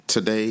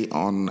Today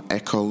on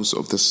Echoes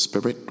of the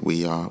Spirit,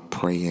 we are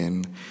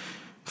praying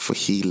for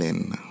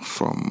healing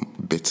from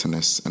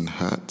bitterness and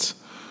hurt,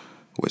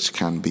 which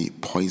can be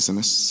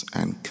poisonous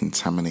and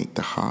contaminate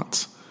the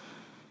heart,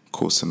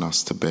 causing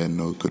us to bear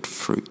no good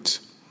fruit.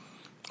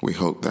 We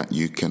hope that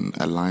you can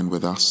align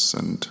with us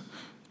and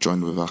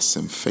join with us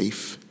in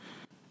faith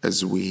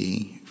as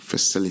we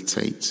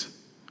facilitate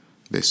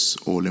this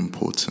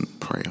all-important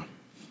prayer.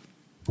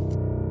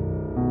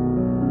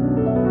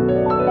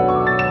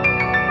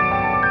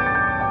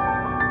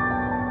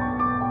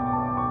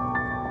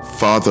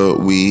 Father,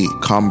 we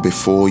come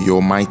before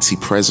your mighty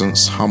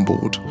presence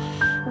humbled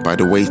by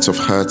the weight of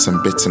hurt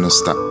and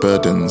bitterness that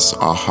burdens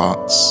our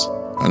hearts.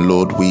 And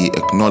Lord, we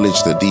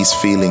acknowledge that these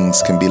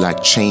feelings can be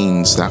like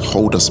chains that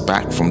hold us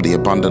back from the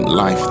abundant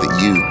life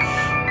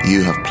that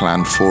you have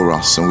planned for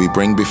us. And we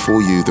bring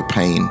before you the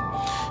pain,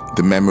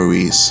 the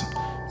memories,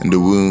 and the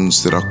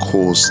wounds that are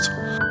caused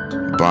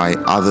by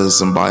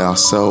others and by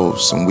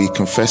ourselves. And we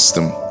confess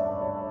them.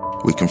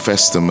 We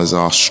confess them as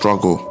our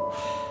struggle.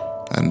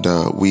 And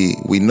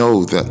we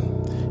know that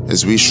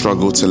as we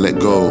struggle to let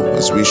go,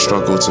 as we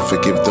struggle to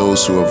forgive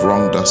those who have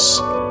wronged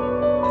us,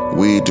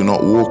 we do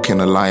not walk in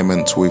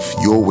alignment with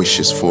your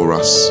wishes for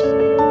us.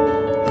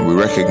 And we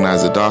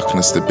recognize the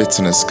darkness, the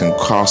bitterness can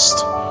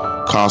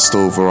cast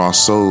over our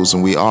souls,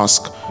 and we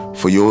ask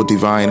for your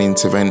divine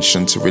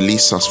intervention to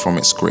release us from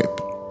its grip.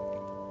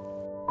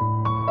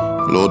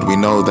 Lord, we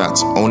know that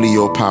only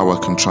your power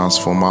can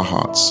transform our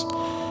hearts.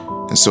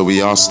 And so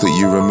we ask that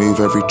you remove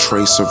every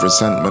trace of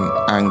resentment,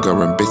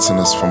 anger, and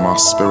bitterness from our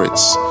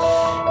spirits,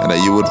 and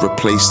that you would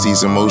replace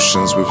these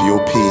emotions with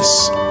your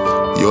peace,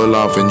 your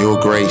love, and your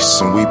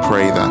grace. And we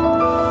pray that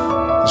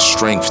the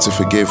strength to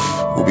forgive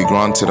will be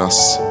granted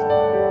us,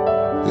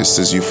 just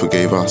as you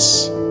forgave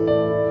us.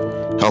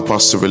 Help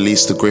us to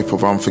release the grip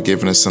of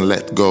unforgiveness and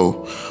let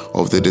go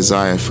of the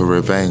desire for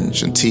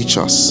revenge. And teach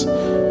us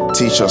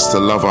to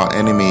love our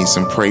enemies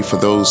and pray for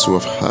those who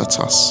have hurt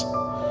us,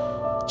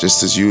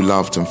 just as you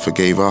loved and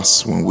forgave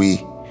us when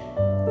we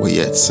were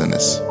yet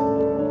sinners.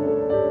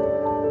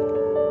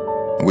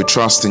 And we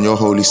trust in your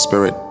Holy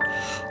Spirit,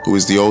 who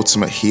is the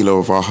ultimate healer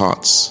of our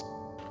hearts.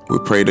 We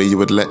pray that you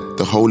would let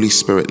the Holy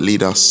Spirit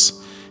lead us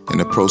in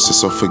the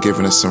process of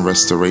forgiveness and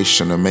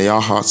restoration, and may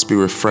our hearts be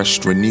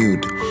refreshed,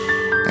 renewed,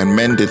 and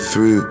mended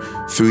through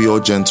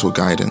your gentle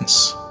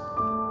guidance.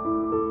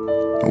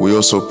 And we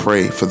also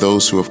pray for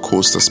those who have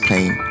caused us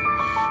pain.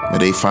 May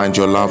they find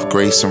your love,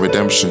 grace, and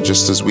redemption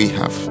just as we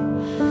have.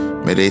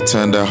 May they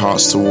turn their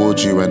hearts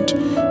towards you and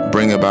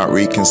bring about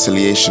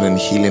reconciliation and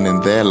healing in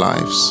their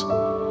lives.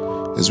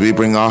 As we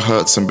bring our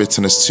hurts and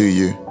bitterness to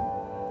you,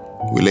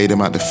 we lay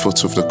them at the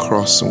foot of the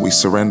cross, and we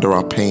surrender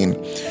our pain,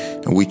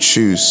 and we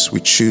choose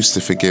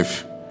to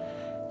forgive,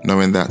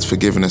 knowing that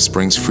forgiveness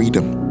brings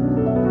freedom.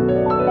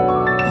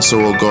 And so,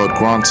 oh God,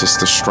 grant us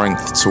the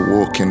strength to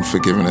walk in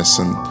forgiveness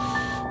and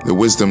the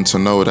wisdom to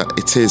know that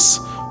it is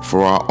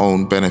for our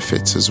own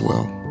benefit as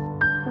well.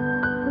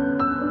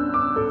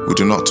 We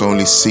do not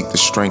only seek the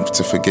strength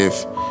to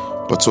forgive,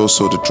 but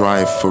also the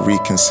drive for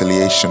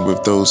reconciliation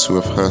with those who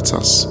have hurt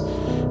us.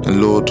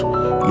 And Lord,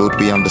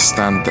 we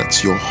understand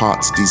that your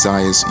heart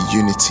desires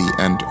unity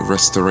and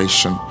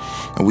restoration,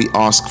 and we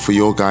ask for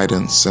your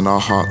guidance in our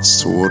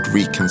hearts toward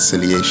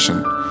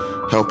reconciliation.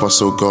 Help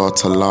us, O God,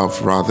 to love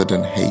rather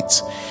than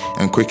hate,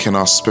 and quicken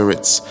our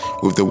spirits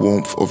with the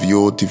warmth of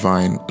your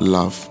divine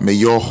love. May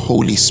your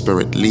Holy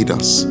Spirit lead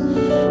us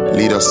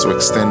to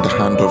extend the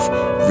hand of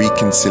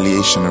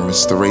reconciliation and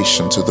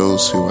restoration to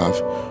those who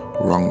have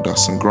wronged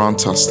us, and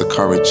grant us the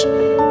courage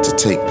to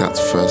take that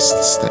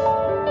first step.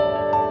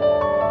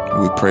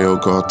 We pray, O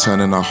God,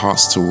 turning our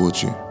hearts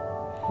towards you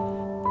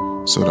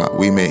so that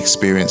we may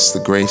experience the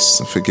grace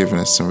and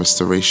forgiveness and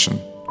restoration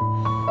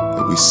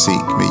that we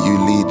seek. May you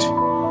lead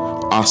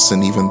us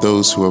and even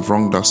those who have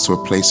wronged us to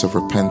a place of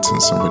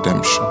repentance and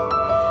redemption.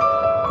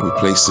 We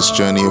place this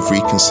journey of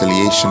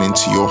reconciliation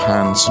into your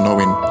hands,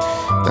 knowing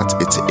that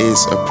it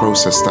is a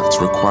process that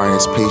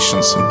requires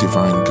patience and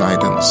divine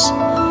guidance.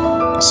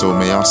 So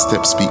may our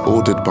steps be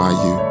ordered by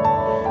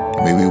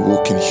you. May we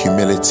walk in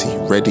humility,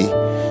 ready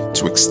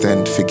to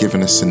extend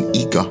forgiveness and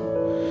eager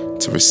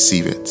to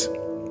receive it.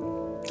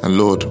 And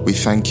Lord, we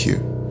thank you.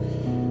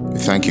 We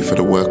thank you for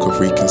the work of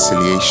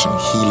reconciliation,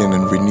 healing,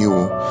 and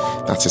renewal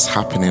that is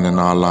happening in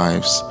our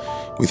lives.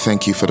 We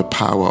thank you for the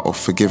power of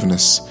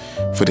forgiveness,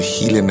 for the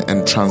healing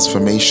and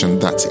transformation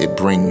that it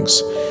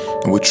brings.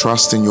 And we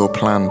trust in your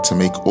plan to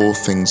make all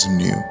things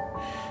new.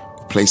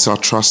 We place our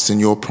trust in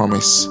your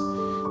promise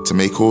to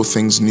make all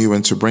things new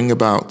and to bring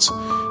about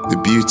the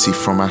beauty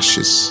from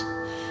ashes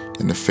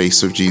in the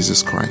face of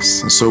Jesus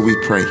Christ. And so we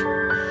pray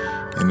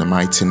in the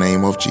mighty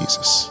name of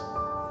Jesus.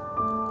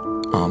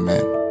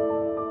 Amen.